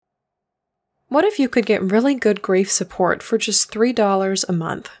What if you could get really good grief support for just $3 a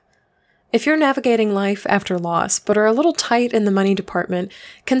month? If you're navigating life after loss but are a little tight in the money department,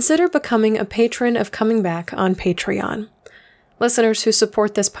 consider becoming a patron of Coming Back on Patreon. Listeners who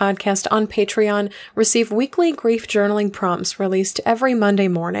support this podcast on Patreon receive weekly grief journaling prompts released every Monday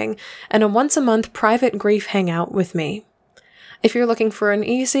morning and a once-a-month private grief hangout with me. If you're looking for an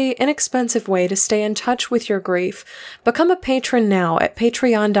easy, inexpensive way to stay in touch with your grief, become a patron now at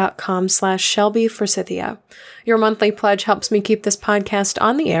patreon.com/ShelbyForsythia. Your monthly pledge helps me keep this podcast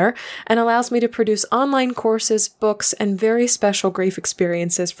on the air and allows me to produce online courses, books, and very special grief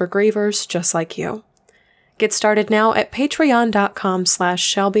experiences for grievers just like you. Get started now at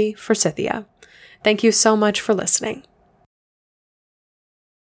patreon.com/ShelbyForsythia. Thank you so much for listening.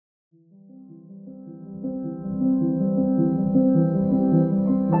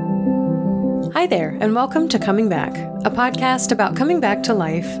 Hi there, and welcome to Coming Back, a podcast about coming back to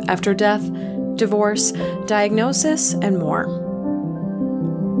life after death, divorce, diagnosis, and more.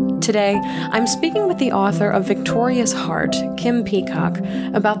 Today, I'm speaking with the author of Victorious Heart, Kim Peacock,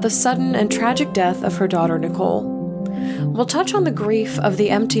 about the sudden and tragic death of her daughter, Nicole. We'll touch on the grief of the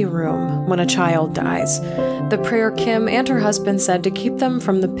empty room when a child dies, the prayer Kim and her husband said to keep them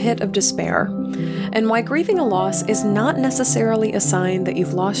from the pit of despair, and why grieving a loss is not necessarily a sign that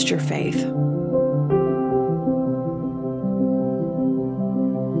you've lost your faith.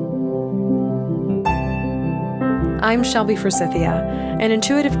 I'm Shelby Forsythia, an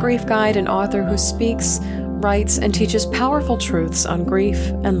intuitive grief guide and author who speaks, writes, and teaches powerful truths on grief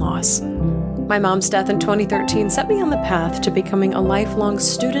and loss. My mom's death in 2013 set me on the path to becoming a lifelong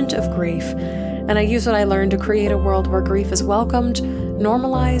student of grief, and I use what I learned to create a world where grief is welcomed,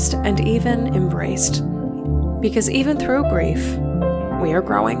 normalized, and even embraced. Because even through grief, we are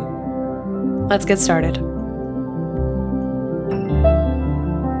growing. Let's get started.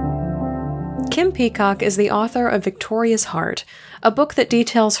 Kim Peacock is the author of Victorious Heart, a book that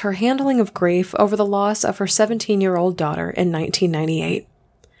details her handling of grief over the loss of her 17-year-old daughter in 1998.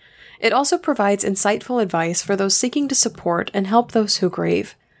 It also provides insightful advice for those seeking to support and help those who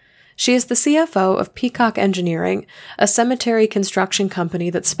grieve. She is the CFO of Peacock Engineering, a cemetery construction company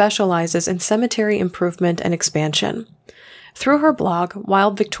that specializes in cemetery improvement and expansion. Through her blog,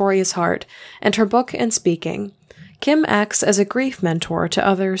 Wild Victorious Heart, and her book and speaking, Kim acts as a grief mentor to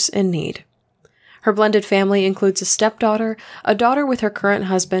others in need. Her blended family includes a stepdaughter, a daughter with her current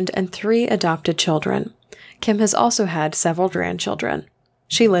husband, and 3 adopted children. Kim has also had several grandchildren.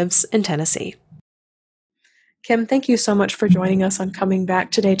 She lives in Tennessee. Kim, thank you so much for joining us on Coming Back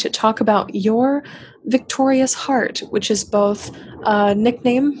today to talk about your Victorious Heart, which is both a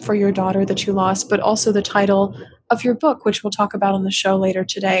nickname for your daughter that you lost, but also the title of your book, which we'll talk about on the show later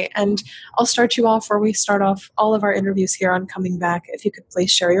today. And I'll start you off where we start off all of our interviews here on Coming Back. If you could please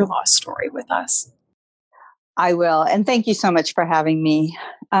share your loss story with us. I will. And thank you so much for having me.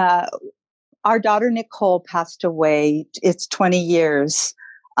 Our daughter, Nicole, passed away. It's 20 years.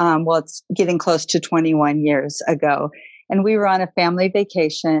 It's getting close to 21 years ago. And we were on a family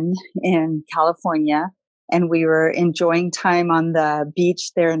vacation in California, and we were enjoying time on the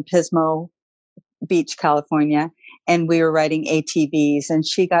beach there in Pismo Beach, California. And we were riding ATVs, and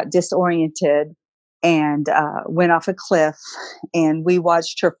she got disoriented and went off a cliff, and we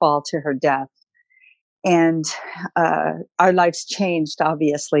watched her fall to her death. And our lives changed,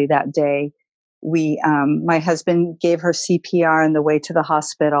 obviously, that day. My husband gave her CPR on the way to the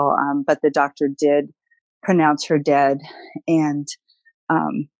hospital, but the doctor did pronounce her dead. And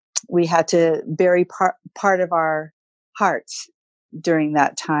we had to bury part of our hearts during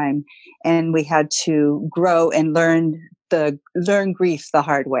that time. And we had to grow and learn grief the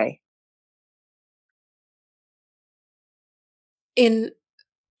hard way. In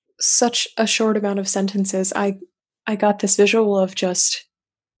such a short amount of sentences, I got this visual of just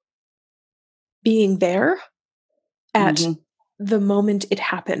being there at the moment it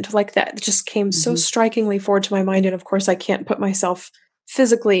happened. Like that just came so strikingly forward to my mind. And of course, I can't put myself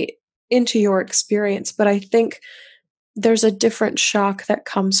physically into your experience, but I think there's a different shock that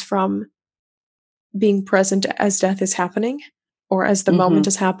comes from being present as death is happening or as the moment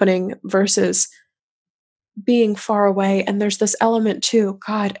is happening versus being far away. And there's this element too.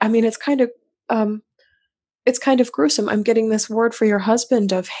 God, I mean, it's kind of gruesome. I'm getting this word for your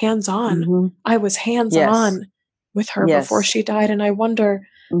husband of hands-on. I was hands-on with her before she died. And I wonder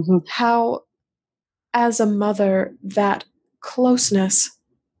how, as a mother, that closeness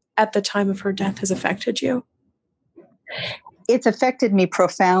at the time of her death has affected you. It's affected me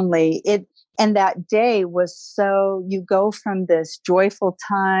profoundly. And that day was so, you go from this joyful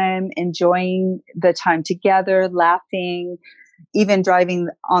time, enjoying the time together, laughing, even driving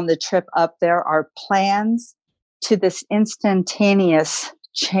on the trip up there, our plans to this instantaneous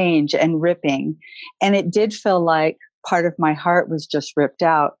change and ripping. And it did feel like part of my heart was just ripped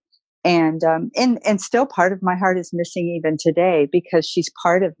out. And still part of my heart is missing even today because she's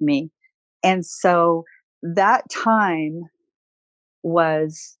part of me. And so that time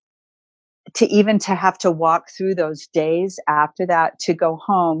was to have to walk through those days after that to go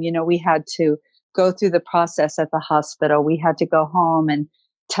home. You know, we had to go through the process at the hospital. We had to go home and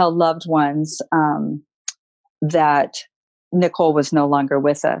tell loved ones that Nicole was no longer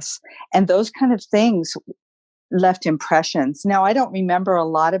with us. And those kind of things left impressions. Now, I don't remember a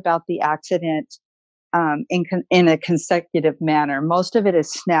lot about the accident in a consecutive manner. Most of it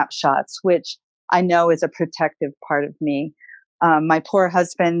is snapshots, which I know is a protective part of me. My poor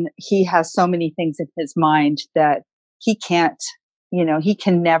husband, he has so many things in his mind that he can't, he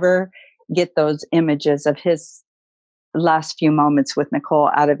can never get those images of his last few moments with Nicole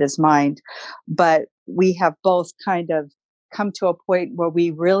out of his mind. But we have both kind of come to a point where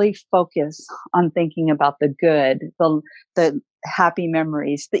we really focus on thinking about the good, the happy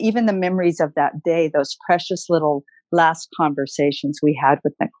memories, even the memories of that day, those precious little last conversations we had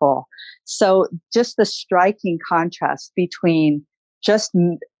with Nicole. So just the striking contrast between just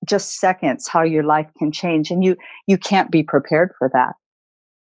seconds, how your life can change, and you can't be prepared for that.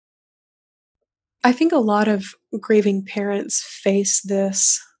 I think a lot of grieving parents face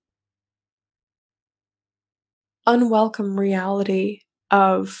this unwelcome reality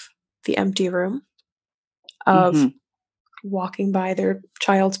of the empty room, of walking by their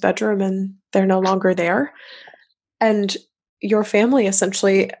child's bedroom and they're no longer there. And your family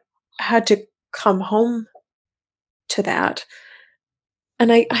essentially had to come home to that.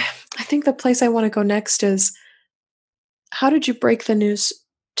 And I think the place I want to go next is, how did you break the news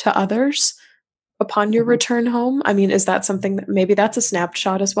to others upon your return home? I mean, is that something that maybe that's a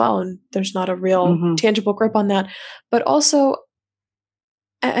snapshot as well, and there's not a real tangible grip on that? But also,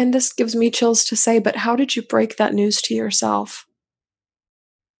 and this gives me chills to say, but how did you break that news to yourself?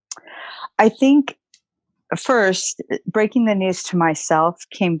 I think first, breaking the news to myself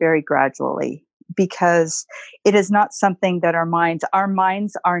came very gradually, because it is not something that our minds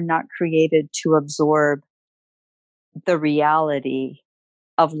are not created to absorb the reality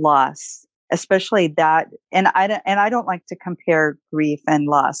of loss, especially that. And I don't like to compare grief and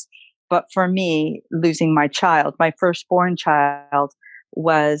loss, but for me, losing my child, my firstborn child,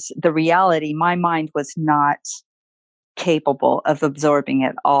 was the reality. My mind was not capable of absorbing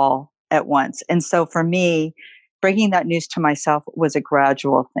it all at once. And so for me, breaking that news to myself was a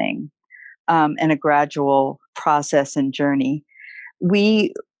gradual thing, and a gradual process and journey.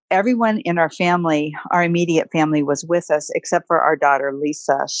 Everyone in our family, our immediate family, was with us except for our daughter,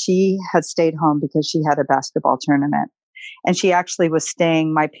 Lisa. She had stayed home because she had a basketball tournament. And she actually was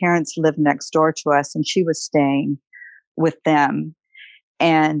staying, my parents lived next door to us, and she was staying with them.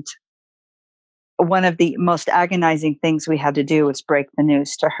 And one of the most agonizing things we had to do was break the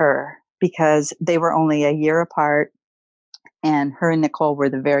news to her, because they were only a year apart, and her and Nicole were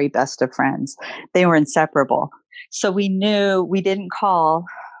the very best of friends. They were inseparable. So we didn't call,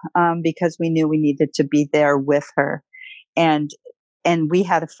 because we knew we needed to be there with her. And we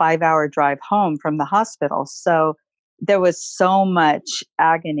had a 5-hour drive home from the hospital. So there was so much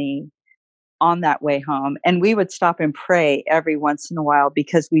agony on that way home. And we would stop and pray every once in a while,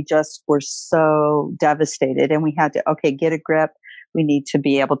 because we just were so devastated, and we had to, get a grip. We need to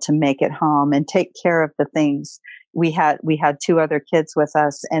be able to make it home and take care of the things. We had 2 other kids with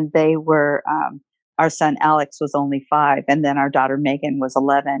us, and they were, our son Alex was only 5, and then our daughter Megan was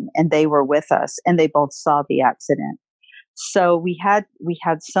 11, and they were with us, and they both saw the accident. So we had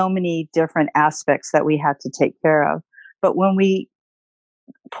so many different aspects that we had to take care of. But when we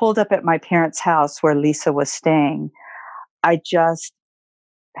pulled up at my parents' house where Lisa was staying, I just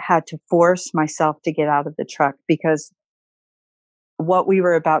had to force myself to get out of the truck, because what we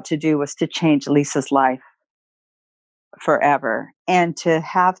were about to do was to change Lisa's life forever. And to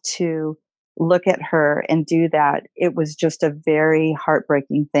have to look at her and do that, it was just a very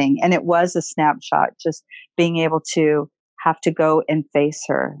heartbreaking thing. And it was a snapshot, just being able to have to go and face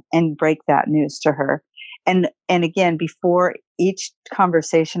her and break that news to her. And again, before each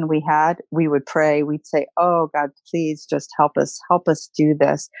conversation we had, we would pray. We'd say, "Oh God, please just help us do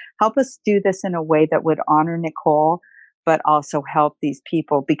this. Help us do this in a way that would honor Nicole, but also help these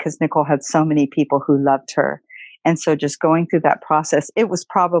people," because Nicole had so many people who loved her. And so just going through that process, it was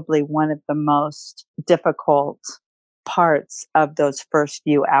probably one of the most difficult parts of those first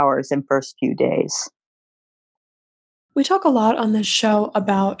few hours and first few days. We talk a lot on this show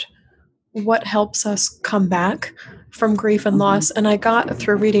about what helps us come back from grief and loss. And I got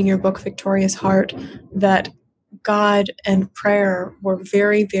through reading your book, Victoria's Heart, that God and prayer were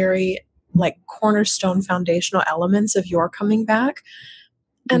very, very like cornerstone foundational elements of your coming back.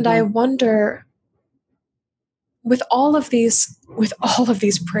 And I wonder, with all of these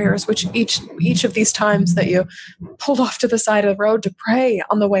prayers, which each of these times that you pulled off to the side of the road to pray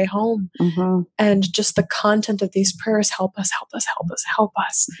on the way home, and just the content of these prayers, help us, help us, help us, help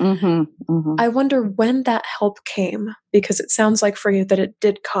us. I wonder when that help came, because it sounds like for you that it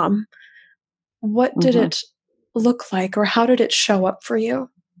did come. What did it look like, or how did it show up for you?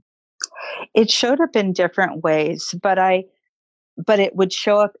 It showed up in different ways, but it would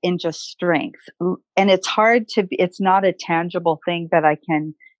show up in just strength. And it's hard to it's not a tangible thing that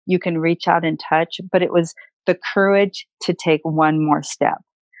you can reach out and touch, but it was the courage to take one more step.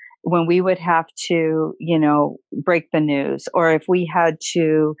 When we would have to, break the news, or if we had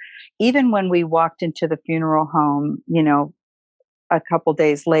to, even when we walked into the funeral home, a couple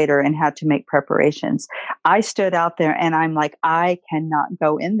days later and had to make preparations, I stood out there and I'm like, I cannot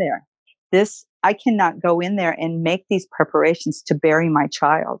go in there. I cannot go in there and make these preparations to bury my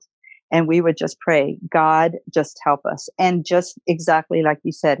child. And we would just pray, God, just help us. And just exactly like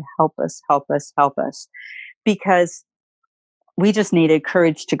you said, help us, help us, help us. Because we just needed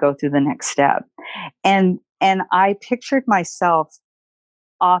courage to go through the next step. And I pictured myself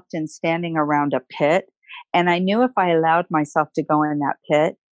often standing around a pit. And I knew if I allowed myself to go in that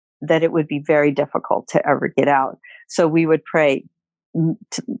pit, that it would be very difficult to ever get out. So we would pray,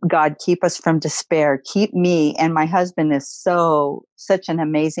 God, keep us from despair. Keep me. And my husband is such an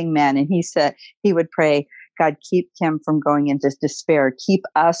amazing man. And he would pray, God, keep Kim from going into despair. Keep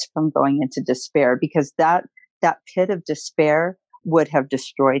us from going into despair, because that pit of despair would have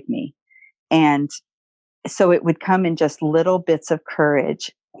destroyed me. And so it would come in just little bits of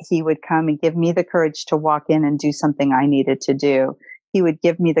courage. He would come and give me the courage to walk in and do something I needed to do. He would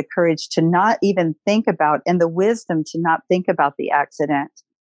give me the courage to not even think about, and the wisdom to not think about the accident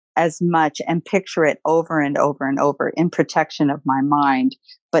as much and picture it over and over and over in protection of my mind,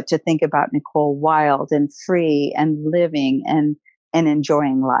 but to think about Nicole wild and free and living and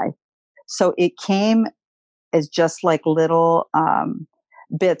enjoying life. So it came as just like little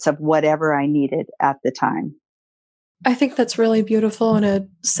bits of whatever I needed at the time. I think that's really beautiful, and a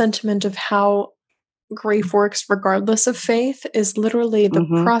sentiment of how grief works regardless of faith is literally the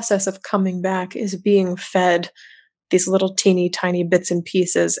process of coming back is being fed these little teeny tiny bits and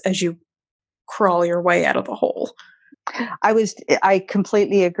pieces as you crawl your way out of the hole. I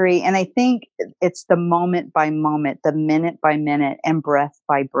completely agree. And I think it's the moment by moment, the minute by minute, and breath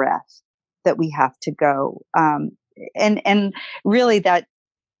by breath that we have to go. And really that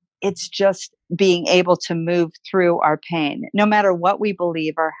it's just being able to move through our pain, no matter what we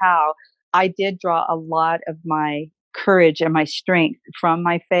believe or how. I did draw a lot of my courage and my strength from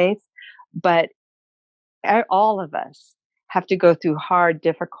my faith, but all of us have to go through hard,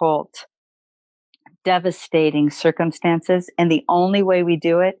 difficult, devastating circumstances. And the only way we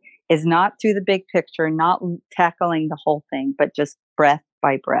do it is not through the big picture, not tackling the whole thing, but just breath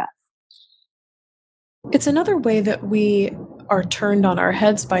by breath. It's another way that we are turned on our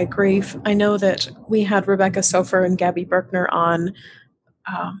heads by grief. I know that we had Rebecca Sofer and Gabby Berkner on,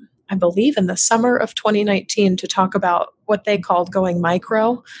 I believe in the summer of 2019, to talk about what they called going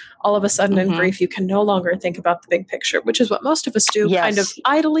micro. All of a sudden in grief, you can no longer think about the big picture, which is what most of us do kind of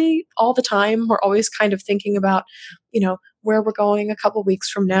idly all the time. We're always kind of thinking about, where we're going a couple weeks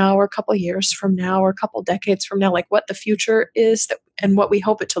from now, or a couple years from now, or a couple decades from now, like what the future is and what we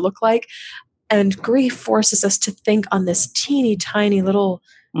hope it to look like. And grief forces us to think on this teeny tiny little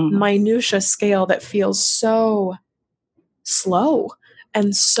minutia scale that feels so slow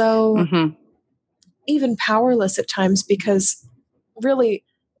and so even powerless at times, because really,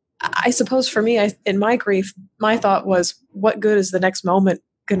 I suppose for me, in my grief, my thought was, what good is the next moment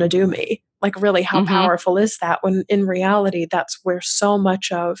going to do me? Like, really, how powerful is that? When in reality, that's where so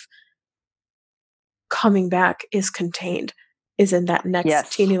much of coming back is contained, is in that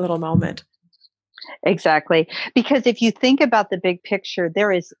next teeny little moment. Exactly. Because if you think about the big picture,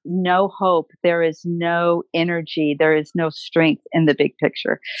 there is no hope, there is no energy, there is no strength in the big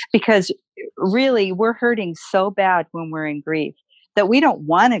picture. Because really, we're hurting so bad when we're in grief that we don't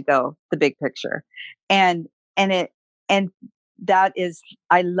want to go the big picture. And that is,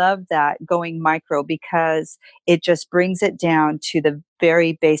 I love that, going micro, because it just brings it down to the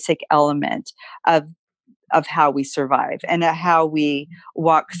very basic element of of how we survive and how we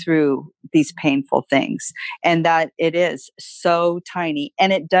walk through these painful things. And that it is so tiny.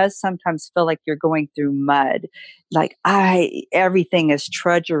 And it does sometimes feel like you're going through mud. Like everything is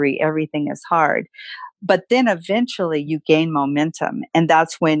trudgery, everything is hard. But then eventually you gain momentum. And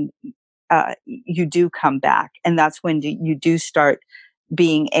that's when you do come back. And that's when you do start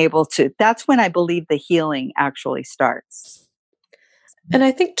being able to, that's when I believe the healing actually starts. And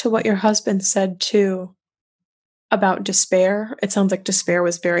I think to what your husband said too about despair, it sounds like despair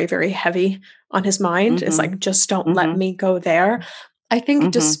was very, very heavy on his mind. It's like, just don't let me go there. I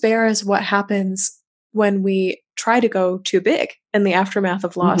think despair is what happens when we try to go too big in the aftermath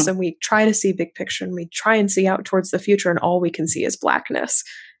of loss and we try to see big picture and we try and see out towards the future and all we can see is blackness.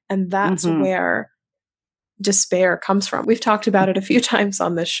 And that's where despair comes from. We've talked about it a few times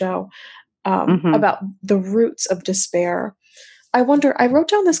on this show about the roots of despair. I wonder, I wrote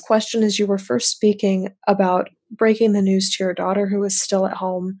down this question as you were first speaking about breaking the news to your daughter who was still at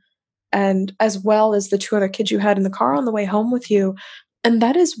home, and as well as the two other kids you had in the car on the way home with you. And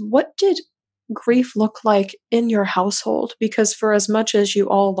that is, what did grief look like in your household? Because for as much as you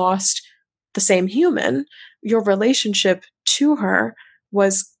all lost the same human, your relationship to her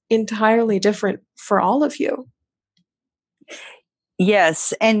was entirely different for all of you.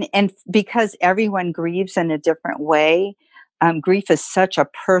 Yes. And because everyone grieves in a different way, grief is such a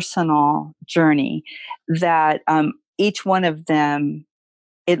personal journey that each one of them,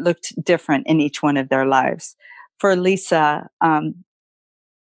 it looked different in each one of their lives. For Lisa, the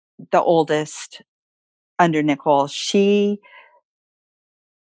oldest under Nicole, she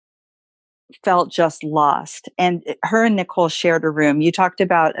felt just lost. And her and Nicole shared a room. You talked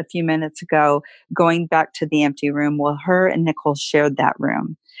about a few minutes ago going back to the empty room. Well, her and Nicole shared that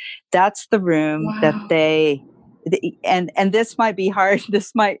room. That's the room that they, and this might be hard.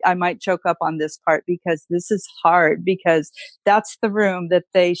 I might choke up on this part because this is hard, because that's the room that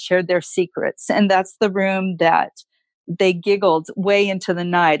they shared their secrets. And that's the room that they giggled way into the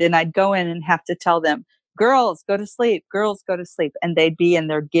night. And I'd go in and have to tell them, girls, go to sleep, girls, go to sleep. And they'd be in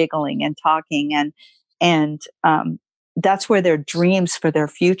there giggling and talking. And that's where their dreams for their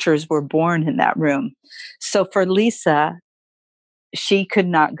futures were born, in that room. So for Lisa, she could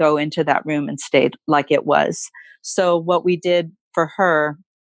not go into that room and stay like it was. So what we did for her,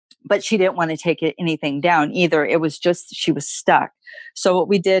 but she didn't want to take anything down either. It was just, she was stuck. So what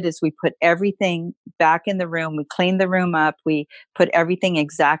we did is we put everything back in the room. We cleaned the room up. We put everything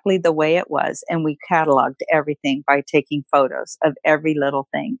exactly the way it was. And we cataloged everything by taking photos of every little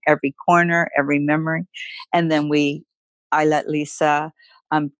thing, every corner, every memory. And then I let Lisa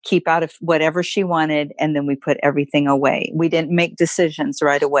keep out of whatever she wanted, and then we put everything away. We didn't make decisions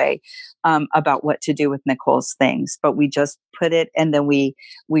right away about what to do with Nicole's things, but we just put it, and then we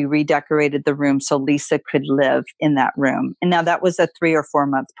redecorated the room so Lisa could live in that room. And now that was a 3 or 4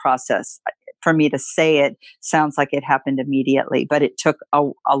 month process. For me to say it sounds like it happened immediately, but it took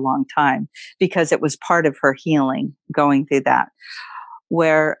a long time because it was part of her healing going through that.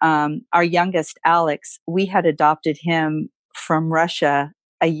 Where our youngest, Alex, we had adopted him from Russia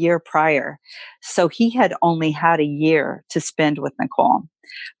a year prior. So he had only had a year to spend with Nicole.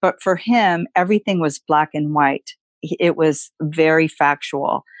 But for him, everything was black and white. It was very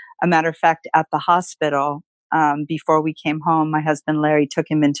factual. A matter of fact, at the hospital, before we came home, my husband, Larry, took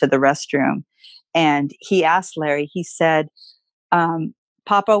him into the restroom. And he asked Larry, he said,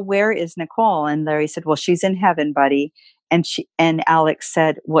 Papa, where is Nicole? And Larry said, well, she's in heaven, buddy. And Alex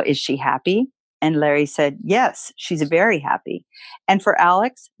said, well, is she happy? And Larry said, yes, she's very happy. And for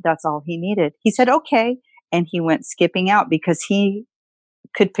Alex, that's all he needed. He said, okay. And he went skipping out because he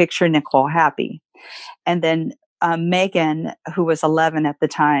could picture Nicole happy. And then Megan, who was 11 at the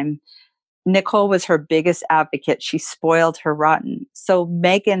time, Nicole was her biggest advocate. She spoiled her rotten. So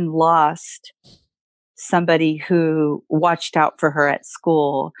Megan lost somebody who watched out for her at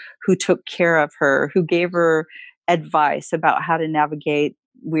school, who took care of her, who gave her advice about how to navigate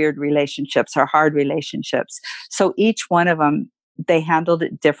weird relationships or hard relationships. So each one of them, they handled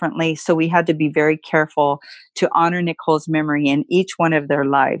it differently. So we had to be very careful to honor Nicole's memory in each one of their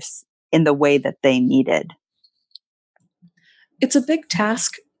lives in the way that they needed. It's a big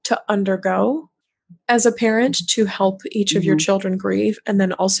task to undergo as a parent, to help each of your children grieve, and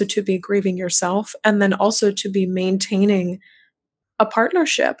then also to be grieving yourself, and then also to be maintaining a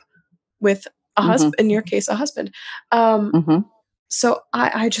partnership with a husband, in your case, a husband. So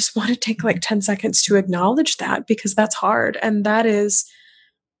I just want to take like 10 seconds to acknowledge that, because that's hard. And that is,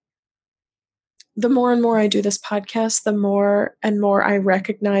 the more and more I do this podcast, the more and more I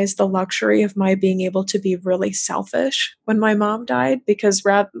recognize the luxury of my being able to be really selfish when my mom died, because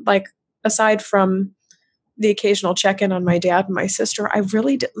aside from the occasional check-in on my dad and my sister, I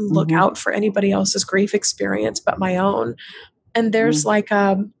really didn't look out for anybody else's grief experience but my own. And there's like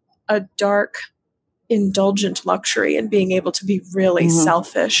a dark, indulgent luxury in being able to be really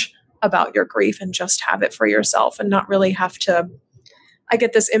selfish about your grief and just have it for yourself and not really have to. I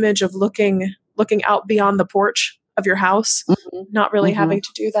get this image of looking out beyond the porch of your house, not really having to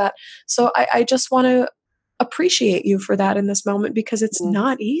do that. So I just want to appreciate you for that in this moment, because it's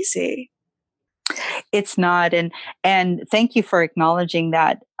not easy. It's not, and thank you for acknowledging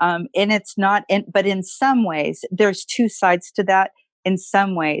that. And it's not, but in some ways, there's two sides to that. In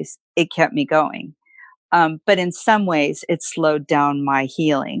some ways, it kept me going, but in some ways, it slowed down my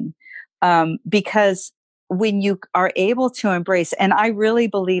healing, because when you are able to embrace, and I really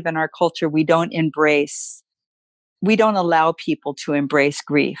believe in our culture, we don't allow people to embrace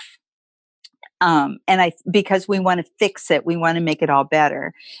grief. Because we want to fix it, we want to make it all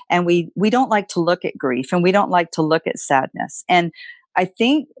better. And we don't like to look at grief, and we don't like to look at sadness. And I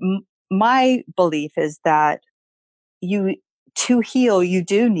think my belief is that to heal, you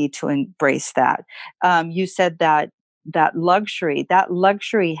do need to embrace that. You said that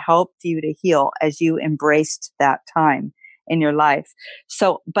luxury helped you to heal as you embraced that time in your life.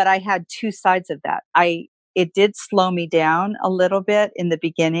 So, but I had two sides of that. It did slow me down a little bit in the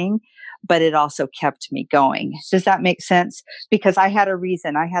beginning, but it also kept me going. Does that make sense? Because I had a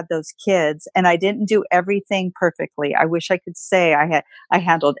reason. I had those kids, and I didn't do everything perfectly. I wish I could say I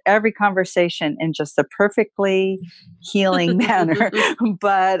handled every conversation in just a perfectly healing manner,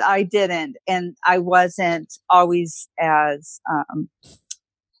 but I didn't. And I wasn't always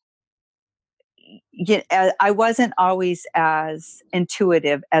I wasn't always as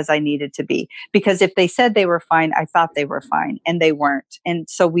intuitive as I needed to be, because if they said they were fine, I thought they were fine, and they weren't. And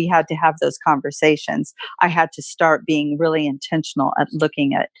so we had to have those conversations. I had to start being really intentional at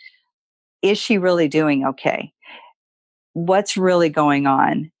looking at, is she really doing okay? What's really going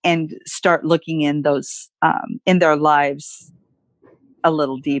on? And start looking in in their lives a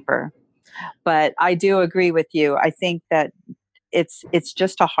little deeper. But I do agree with you. I think that it's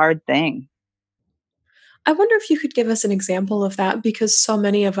just a hard thing. I wonder if you could give us an example of that, because so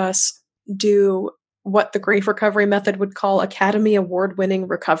many of us do what the grief recovery method would call Academy Award winning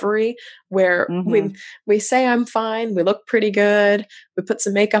recovery, where we say I'm fine, we look pretty good, we put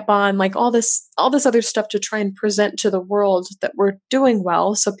some makeup on, like all this other stuff to try and present to the world that we're doing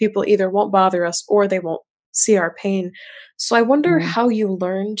well, so people either won't bother us or they won't see our pain. So I wonder how you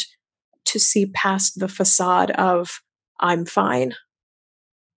learned to see past the facade of I'm fine.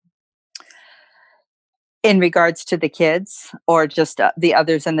 In regards to the kids, or just the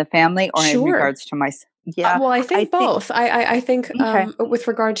others in the family, or in Sure. regards to myself? Yeah. Well, I think both. I think Okay. with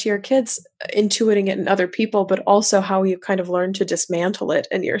regard to your kids, intuiting it in other people, but also how you kind of learn to dismantle it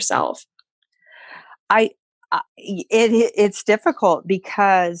in yourself. It's difficult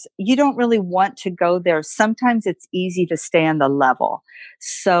because you don't really want to go there. Sometimes it's easy to stay on the level.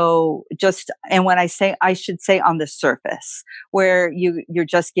 So and when I should say on the surface, where you're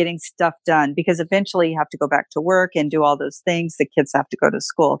just getting stuff done, because eventually you have to go back to work and do all those things. The kids have to go to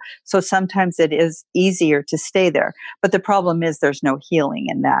school. So sometimes it is easier to stay there. But the problem is there's no healing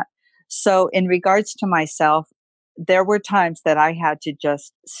in that. So in regards to myself, there were times that I had to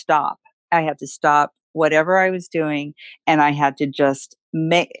just stop. I had to stop whatever I was doing, and I had to just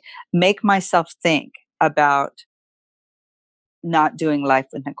make myself think about not doing Life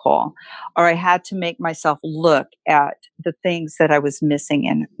with Nicole, or I had to make myself look at the things that I was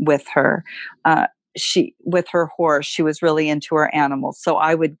missing with her. With her horse, she was really into her animals. So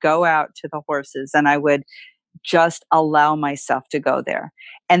I would go out to the horses, and I would just allow myself to go there.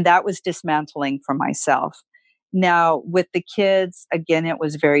 And that was dismantling for myself. Now, with the kids, again, it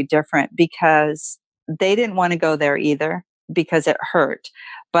was very different, because they didn't want to go there either, because it hurt.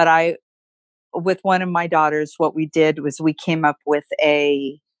 But with one of my daughters, what we did was we came up with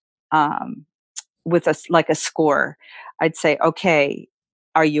like a score. I'd say, okay,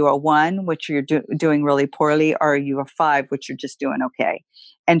 are you a 1, which you're doing really poorly, or are you a 5, which you're just doing okay?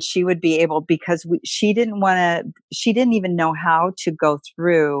 And she would be able, because she didn't even know how to go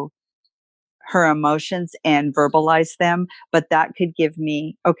through her emotions and verbalize them, but that could give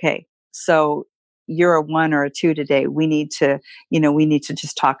me, okay, so you're a 1 or a 2 today. We need to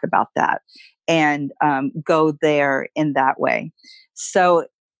just talk about that, and go there in that way. So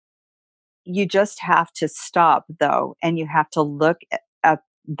you just have to stop, though, and you have to look at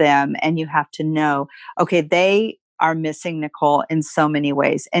them, and you have to know, okay, they are missing Nicole in so many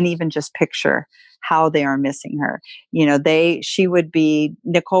ways, and even just picture how they are missing her.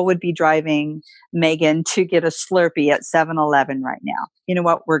 Nicole would be driving Megan to get a Slurpee at 7-Eleven right now. You know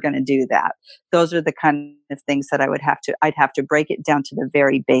what? We're going to do that. Those are the kind of things that I'd have to break it down to the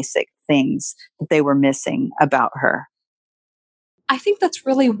very basic things that they were missing about her. I think that's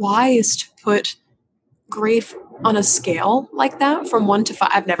really wise to put grief on a scale like that from 1 to 5.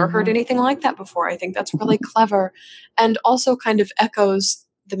 I've never heard anything like that before. I think that's really clever, and also kind of echoes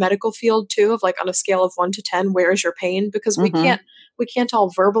the medical field too, of like on a scale of 1 to 10, where is your pain? Because we can't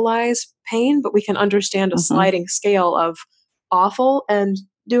all verbalize pain, but we can understand a sliding scale of awful and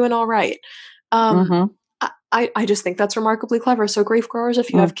doing all right. I just think that's remarkably clever. So grief growers,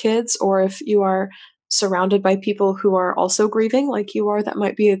 if you have kids or if you are surrounded by people who are also grieving like you are, that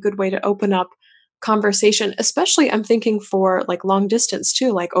might be a good way to open up conversation. Especially I'm thinking for like long distance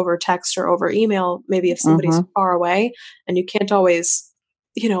too, like over text or over email. Maybe if somebody's far away and you can't always,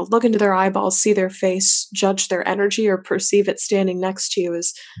 look into their eyeballs, see their face, judge their energy, or perceive it standing next to you,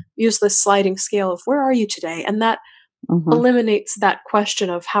 is use this sliding scale of where are you today? And that eliminates that question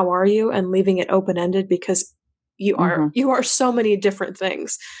of how are you, and leaving it open-ended, because you are so many different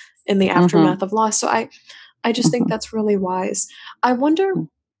things in the aftermath of loss. So I just think that's really wise. I wonder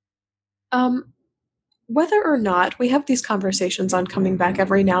whether or not we have these conversations on Coming Back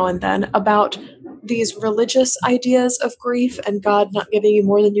every now and then about these religious ideas of grief and God not giving you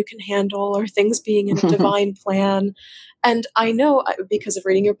more than you can handle, or things being in a divine plan. And I know because of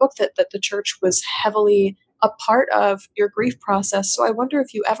reading your book that the church was heavily a part of your grief process. So I wonder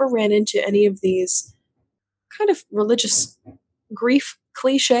if you ever ran into any of these kind of religious grief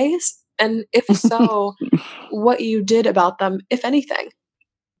cliches, and if so, what you did about them, if anything.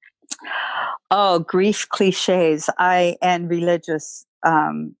 Oh, grief cliches. And religious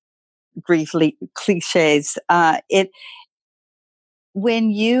grief cliches.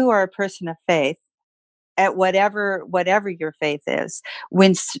 When you are a person of faith, at whatever your faith is,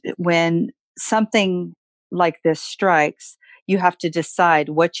 when something like this strikes, you have to decide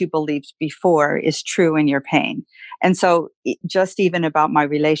what you believed before is true in your pain. And so, just even about my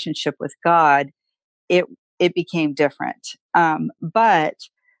relationship with God, it became different. But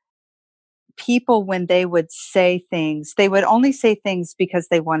people, when they would say things, they would only say things because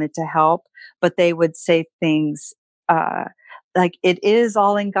they wanted to help, but they would say things like, it is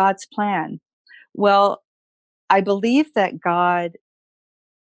all in God's plan. Well, I believe that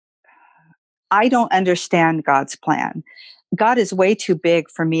I don't understand God's plan. God is way too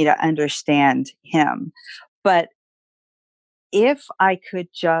big for me to understand him. But if I could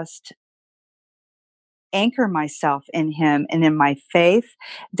just anchor myself in him and in my faith,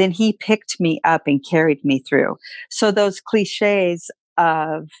 then he picked me up and carried me through. So those cliches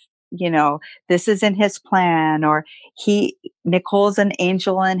of, this is in his plan, or Nicole's an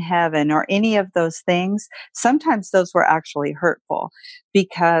angel in heaven, or any of those things, sometimes those were actually hurtful,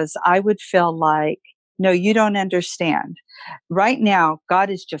 because I would feel like, no, you don't understand. Right now, God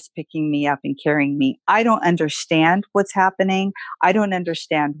is just picking me up and carrying me. I don't understand what's happening. I don't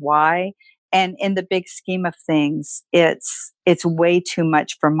understand why. And in the big scheme of things, it's way too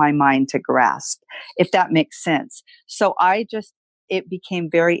much for my mind to grasp, if that makes sense. So my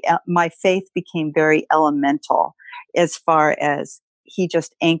faith became very elemental, as far as he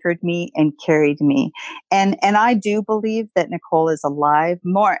just anchored me and carried me. And I do believe that Nicole is alive,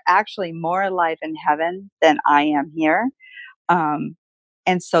 more alive in heaven than I am here. And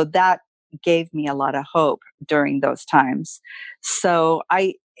so that gave me a lot of hope during those times. So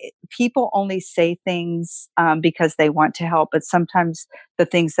people only say things because they want to help, but sometimes the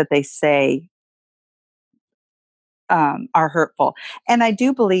things that they say are hurtful. And I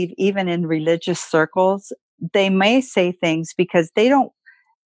do believe even in religious circles, they may say things because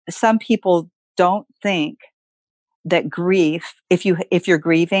some people don't think that grief, if you're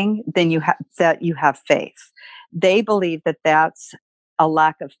grieving, then you have faith. They believe that that's a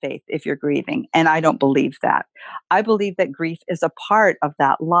lack of faith if you're grieving, and I don't believe that. I believe that grief is a part of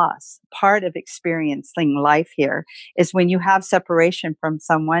that loss. Part of experiencing life here is when you have separation from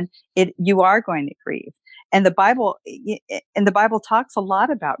someone, you are going to grieve. And the Bible talks a lot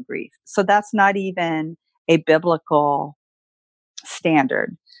about grief. So that's not even a biblical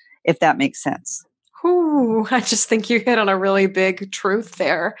standard, if that makes sense. Ooh, I just think you hit on a really big truth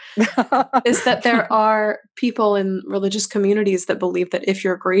there, is that there are people in religious communities that believe that if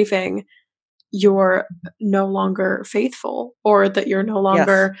you're grieving, you're no longer faithful, or that you're no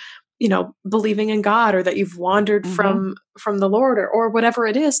longer, believing in God, or that you've wandered from the Lord, or whatever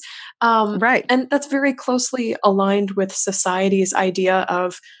it is. Right. And that's very closely aligned with society's idea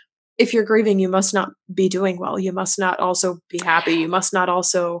of if you're grieving, you must not be doing well. You must not also be happy. You must not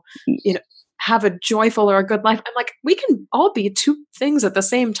also, you know, have a joyful or a good life. I'm like, we can all be two things at the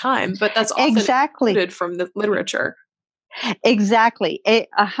same time, but that's often Exactly. excluded from the literature. Exactly.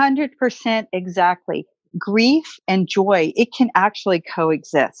 100% exactly. Grief and joy, it can actually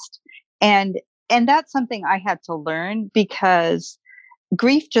coexist. And and that's something I had to learn because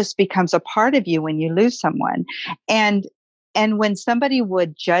grief just becomes a part of you when you lose someone. And and when somebody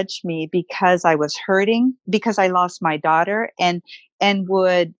would judge me because I was hurting because I lost my daughter and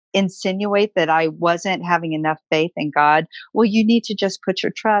would insinuate that I wasn't having enough faith in God, well, you need to just put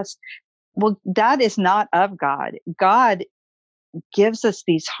your trust. Well, that is not of God. God gives us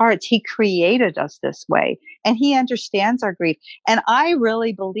these hearts. He created us this way and he understands our grief. And I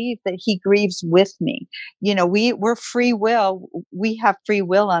really believe that he grieves with me. You know, we're free will. We have free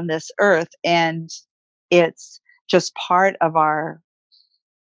will on this earth and it's just part of our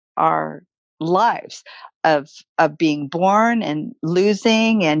lives of being born and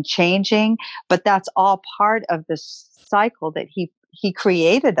losing and changing, but that's all part of the cycle that he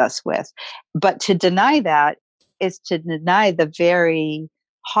created us with. But to deny that is to deny the very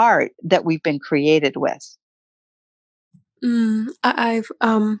heart that we've been created with. I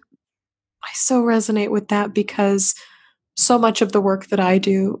so resonate with that because so much of the work that I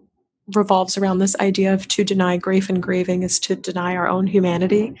do revolves around this idea of to deny grief and grieving is to deny our own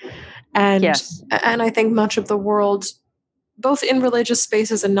humanity. And Yes. and I think much of the world, both in religious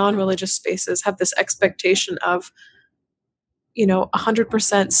spaces and non-religious spaces, have this expectation of,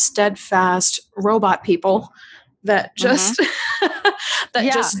 100% steadfast robot people that Hmm. just that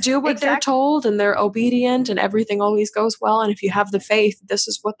Yeah, just do what they're exactly. told and they're obedient and everything always goes well, and if you have the faith, this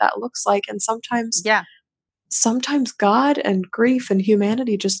is what that looks like. And Yeah. sometimes God and grief and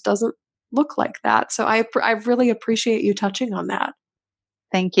humanity just doesn't look like that. So I really appreciate you touching on that.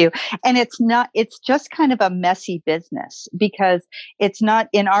 Thank you. And it's just kind of a messy business because it's not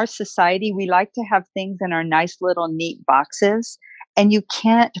in our society. We like to have things in our nice little neat boxes, and you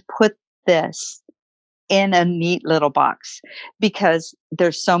can't put this in a neat little box because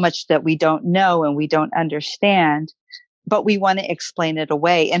there's so much that we don't know and we don't understand, but we want to explain it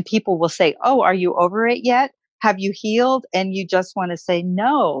away. And people will say, "Oh, are you over it yet? Have you healed?" And you just want to say,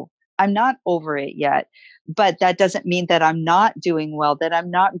 "No, I'm not over it yet." But that doesn't mean that I'm not doing well, that I'm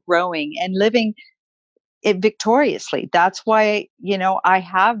not growing and living it victoriously. That's why, I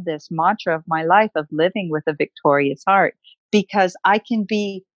have this mantra of my life of living with a victorious heart because I can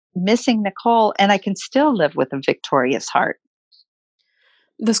be missing Nicole and I can still live with a victorious heart.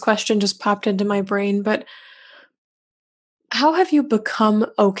 This question just popped into my brain, but how have you become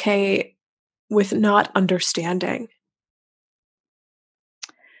okay with not understanding?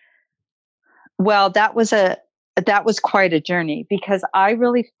 Well, that was quite a journey because I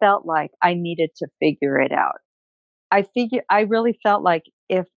really felt like I needed to figure it out. I really felt like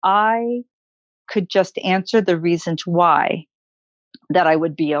if I could just answer the reasons why, that I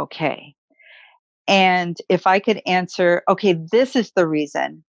would be okay. And if I could answer, okay, this is the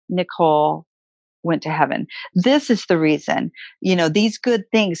reason Nicole went to heaven. This is the reason, these good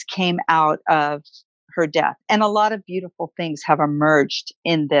things came out of her death. And a lot of beautiful things have emerged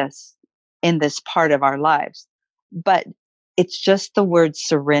in this part of our lives. But it's just the word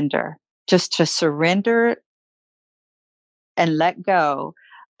surrender, just to surrender and let go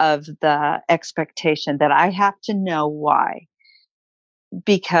of the expectation that I have to know why,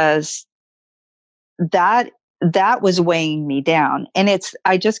 because that that was weighing me down. And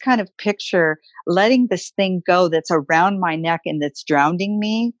I just kind of picture letting this thing go that's around my neck and that's drowning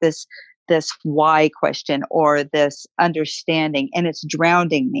me, this why question or this understanding, and it's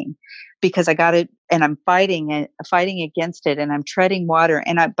drowning me because I got it and I'm fighting against it and I'm treading water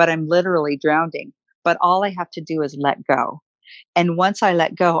but I'm literally drowning. But all I have to do is let go. And once I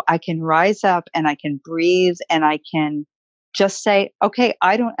let go, I can rise up and I can breathe and I can just say, okay,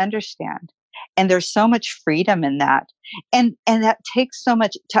 I don't understand. And there's so much freedom in that. And that takes so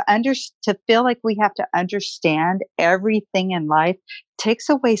much to feel like we have to understand everything in life takes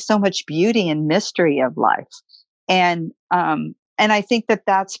away so much beauty and mystery of life. And I think that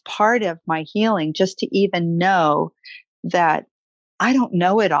that's part of my healing, just to even know that I don't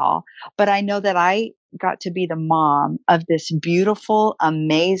know it all, but I know that I got to be the mom of this beautiful,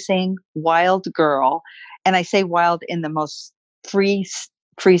 amazing, wild girl. And I say wild in the most free,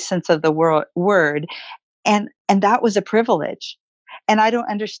 free sense of the word. And that was a privilege. And I don't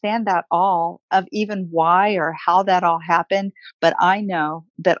understand that all of even why or how that all happened, but I know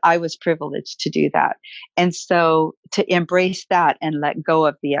that I was privileged to do that. And so to embrace that and let go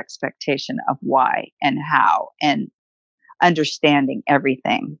of the expectation of why and how and understanding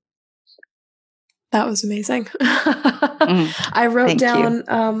everything. That was amazing. Mm, I wrote thank you.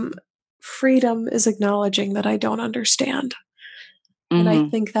 down, freedom is acknowledging that I don't understand. And I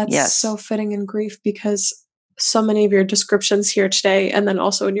Mm, think that's so yes. fitting in grief because so many of your descriptions here today, and then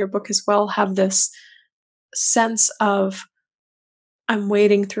also in your book as well, have this sense of I'm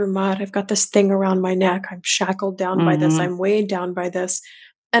wading through mud. I've got this thing around my neck. I'm shackled down by this. Hmm. I'm weighed down by this.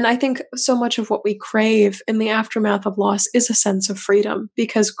 And I think so much of what we crave in the aftermath of loss is a sense of freedom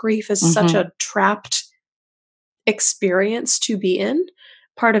because grief is such Hmm. a trapped experience to be in.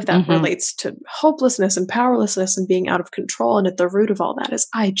 Part of that Hmm. relates to hopelessness and powerlessness and being out of control. And at the root of all that is,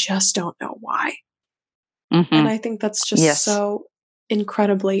 I just don't know why. And Hmm. I think that's just Yes. so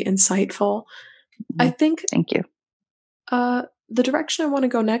incredibly insightful. I Mhm. think Thank you. the direction I want to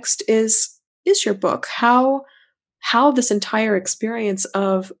go next is your book. How this entire experience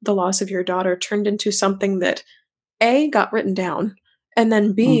of the loss of your daughter turned into something that A got written down and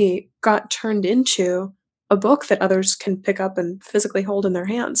then Mm. B got turned into a book that others can pick up and physically hold in their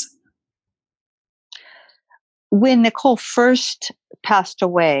hands. When Nicole first passed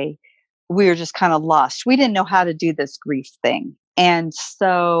away, we were just kind of lost. We didn't know how to do this grief thing. And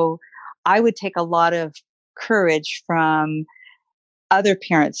so I would take a lot of courage from other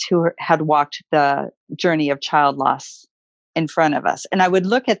parents who had walked the journey of child loss in front of us. And I would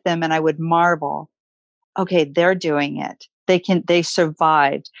look at them and I would marvel, okay, they're doing it. They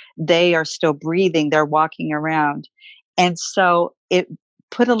survived. They are still breathing. They're walking around. And so it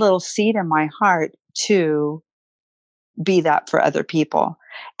put a little seed in my heart to be that for other people.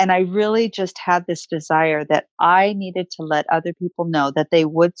 And I really just had this desire that I needed to let other people know that they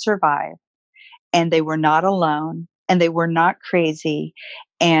would survive and they were not alone and they were not crazy,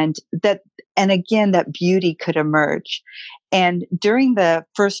 and that, and again, that beauty could emerge. And during the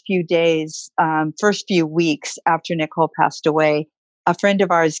first few days, first few weeks after Nicole passed away, a friend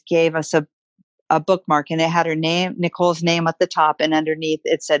of ours gave us a bookmark, and it had her name, Nicole's name at the top, and underneath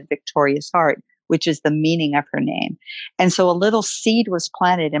it said Victoria's Heart, which is the meaning of her name. And so a little seed was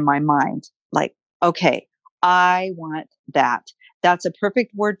planted in my mind, like, okay, I want that. That's a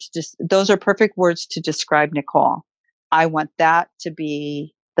perfect word to just, those are perfect words to describe Nicole. I want that to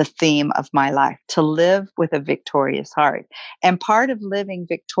be the theme of my life, to live with a victorious heart. And part of living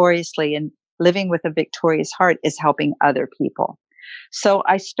victoriously and living with a victorious heart is helping other people. So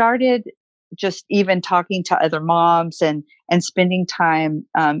I started just even talking to other moms and spending time,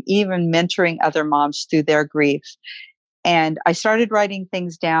 even mentoring other moms through their grief. And I started writing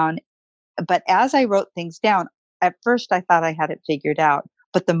things down. But as I wrote things down, at first I thought I had it figured out.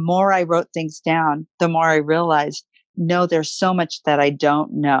 But the more I wrote things down, the more I realized, no, there's so much that I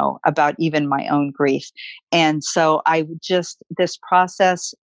don't know about even my own grief. And so I just, this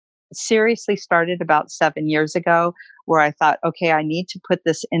process seriously started about 7 years ago, where I thought, okay, I need to put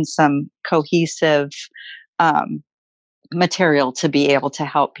this in some cohesive um, material to be able to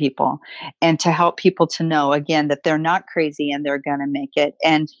help people, and to help people to know again that they're not crazy and they're going to make it.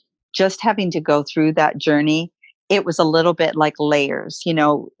 And just having to go through that journey, it was a little bit like layers,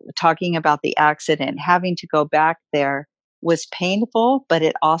 talking about the accident, having to go back there was painful, but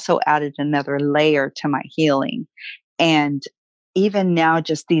it also added another layer to my healing. And even now,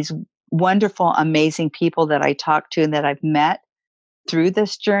 just these wonderful, amazing people that I talk to and that I've met through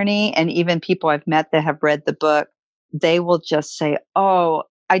this journey, and even people I've met that have read the book, they will just say, oh,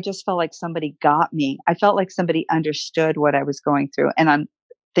 I just felt like somebody got me. I felt like somebody understood what I was going through. And I'm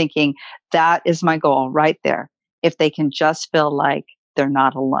thinking that is my goal right there. If they can just feel like they're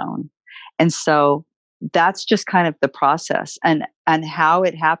not alone. And so that's just kind of the process, and how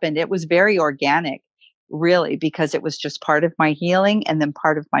it happened. It was very organic, really, because it was just part of my healing and then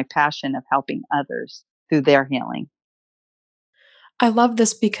part of my passion of helping others through their healing. I love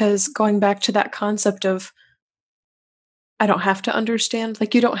this because going back to that concept of I don't have to understand,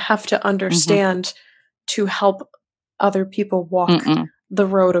 like you don't have to Hmm. understand to help other people walk Mm-mm. the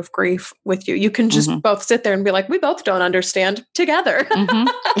road of grief with you. You can just Mhm. both sit there and be like, we both don't understand together. Mhm.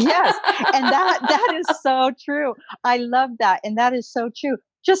 Yes, and that is so true. I love that, and that is so true.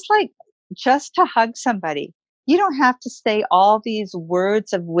 Just to hug somebody. You don't have to say all these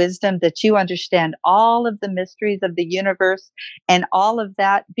words of wisdom that you understand all of the mysteries of the universe and all of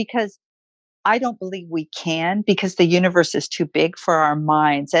that, because I don't believe we can, because the universe is too big for our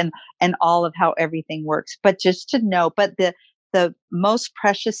minds and all of how everything works. But just to know, but the most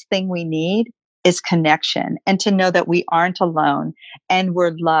precious thing we need is connection, and to know that we aren't alone and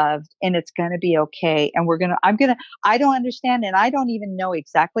we're loved and it's going to be okay. And I don't understand, and I don't even know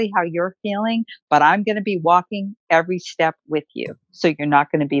exactly how you're feeling, but I'm going to be walking every step with you. So you're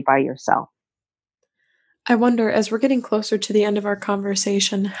not going to be by yourself. I wonder, as we're getting closer to the end of our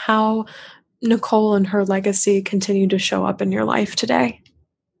conversation, how Nicole and her legacy continue to show up in your life today?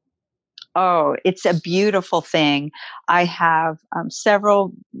 Oh, it's a beautiful thing. I have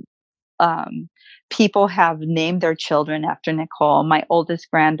several people have named their children after Nicole. My oldest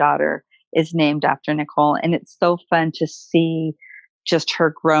granddaughter is named after Nicole, and it's so fun to see just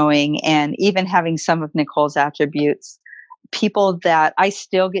her growing and even having some of Nicole's attributes. People that I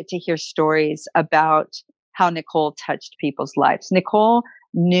still get to hear stories about how Nicole touched people's lives. Nicole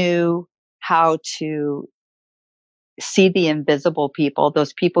knew how to see the invisible people,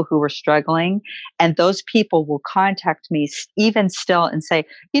 those people who were struggling. And those people will contact me even still and say,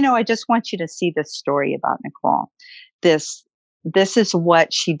 I just want you to see this story about Nicole. This is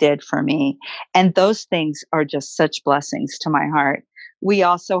what she did for me. And those things are just such blessings to my heart. We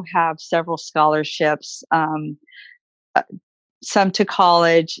also have several scholarships, some to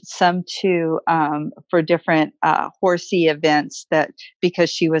college, some to for different horsey events, that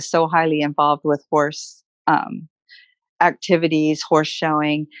because she was so highly involved with horse activities, horse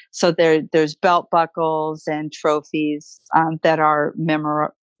showing. So there's belt buckles and trophies that are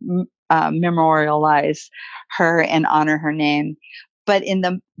memorialize her and honor her name. But in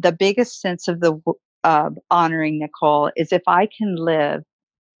the biggest sense of the honoring Nicole is if I can live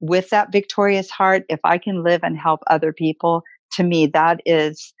with that victorious heart, if I can live and help other people, to me, that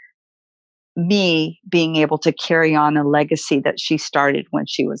is me being able to carry on a legacy that she started when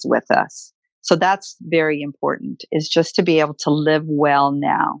she was with us. So that's very important, is just to be able to live well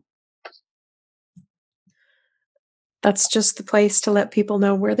now. That's just the place to let people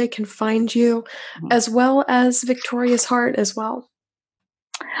know where they can find you, as well as Victorious Heart as well.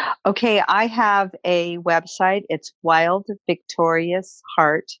 Okay, I have a website. It's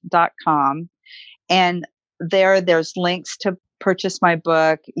wildvictoriousheart.com. And there's links to purchase my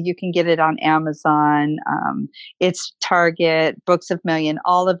book. You can get it on Amazon. It's Target, Books of Million,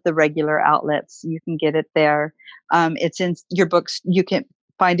 all of the regular outlets. You can get it there. It's in your books. You can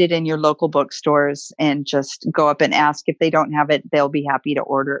find it in your local bookstores and just go up and ask. If they don't have it, they'll be happy to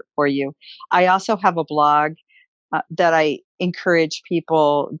order it for you. I also have a blog that I encourage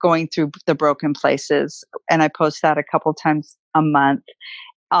people going through the broken places, and I post that a couple times a month.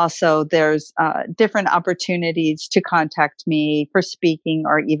 Also, there's different opportunities to contact me for speaking,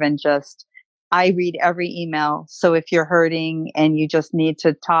 or even just, I read every email. So if you're hurting and you just need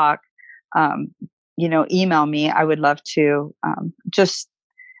to talk, email me. I would love to just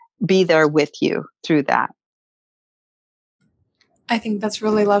be there with you through that. I think that's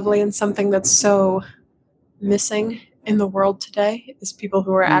really lovely, and something that's so missing in the world today is people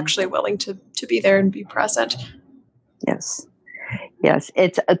who are actually willing to be there and be present. Yes.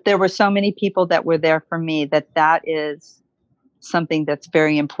 It's there were so many people that were there for me, that is something that's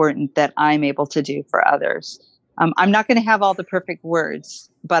very important that I'm able to do for others. I'm not going to have all the perfect words,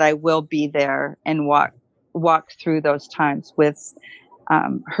 but I will be there and walk through those times with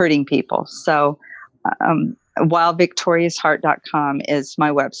hurting people. So wildvictoriousheart.com is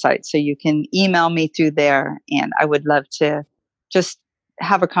my website. So you can email me through there, and I would love to just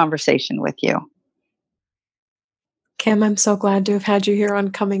have a conversation with you. Kim, I'm so glad to have had you here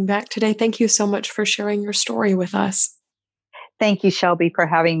on Coming Back today. Thank you so much for sharing your story with us. Thank you, Shelby, for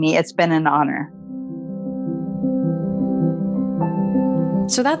having me. It's been an honor.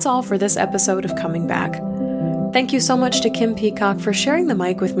 So that's all for this episode of Coming Back. Thank you so much to Kim Peacock for sharing the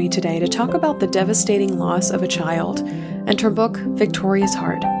mic with me today to talk about the devastating loss of a child and her book, Victorious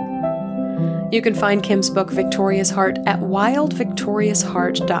Heart. You can find Kim's book, Victorious Heart, at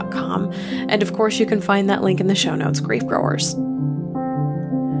wildvictoriousheart.com. And of course, you can find that link in the show notes, Grief Growers.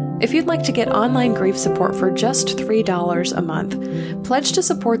 If you'd like to get online grief support for just $3 a month, pledge to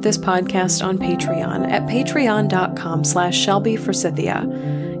support this podcast on Patreon at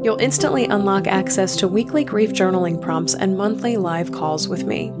patreon.com/ShelbyForsythia. You'll instantly unlock access to weekly grief journaling prompts and monthly live calls with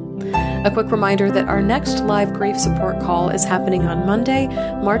me. A quick reminder that our next live grief support call is happening on Monday,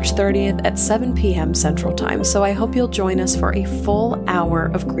 March 30th at 7 p.m. Central Time, so I hope you'll join us for a full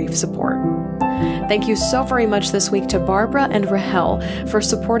hour of grief support. Thank you so very much this week to Barbara and Rahel for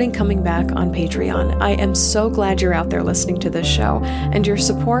supporting Coming Back on Patreon. I am so glad you're out there listening to this show, and your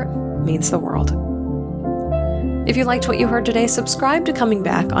support means the world. If you liked what you heard today, subscribe to Coming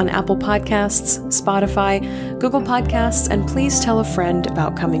Back on Apple Podcasts, Spotify, Google Podcasts, and please tell a friend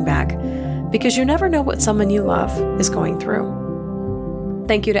about Coming Back, because you never know what someone you love is going through.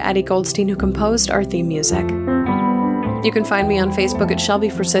 Thank you to Addie Goldstein, who composed our theme music. You can find me on Facebook at Shelby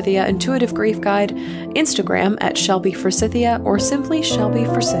Forsythia Intuitive Grief Guide, Instagram at Shelby Forsythia, or simply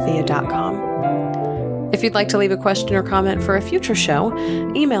shelbyforsythia.com. If you'd like to leave a question or comment for a future show,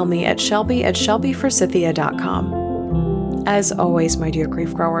 email me at shelby@shelbyforsythia.com. As always, my dear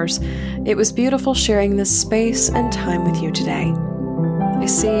grief growers, it was beautiful sharing this space and time with you today. I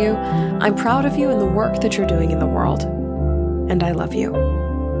see you, I'm proud of you and the work that you're doing in the world, and I love you.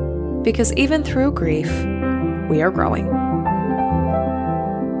 Because even through grief, we are growing.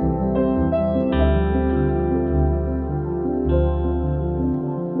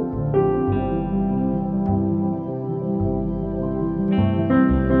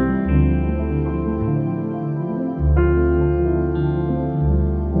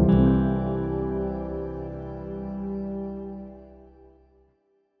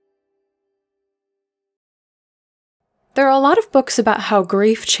 There are a lot of books about how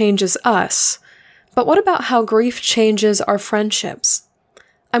grief changes us, but what about how grief changes our friendships?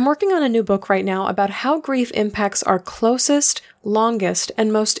 I'm working on a new book right now about how grief impacts our closest, longest,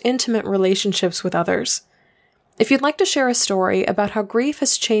 and most intimate relationships with others. If you'd like to share a story about how grief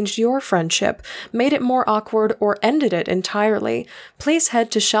has changed your friendship, made it more awkward, or ended it entirely, please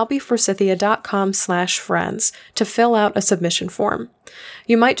head to shelbyforsythia.com/friends to fill out a submission form.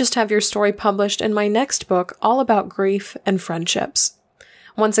 You might just have your story published in my next book all about grief and friendships.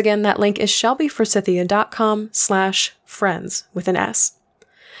 Once again, that link is shelbyforsythia.com/friends with an S.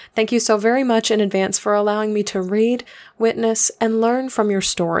 Thank you so very much in advance for allowing me to read, witness, and learn from your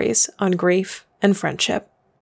stories on grief and friendship.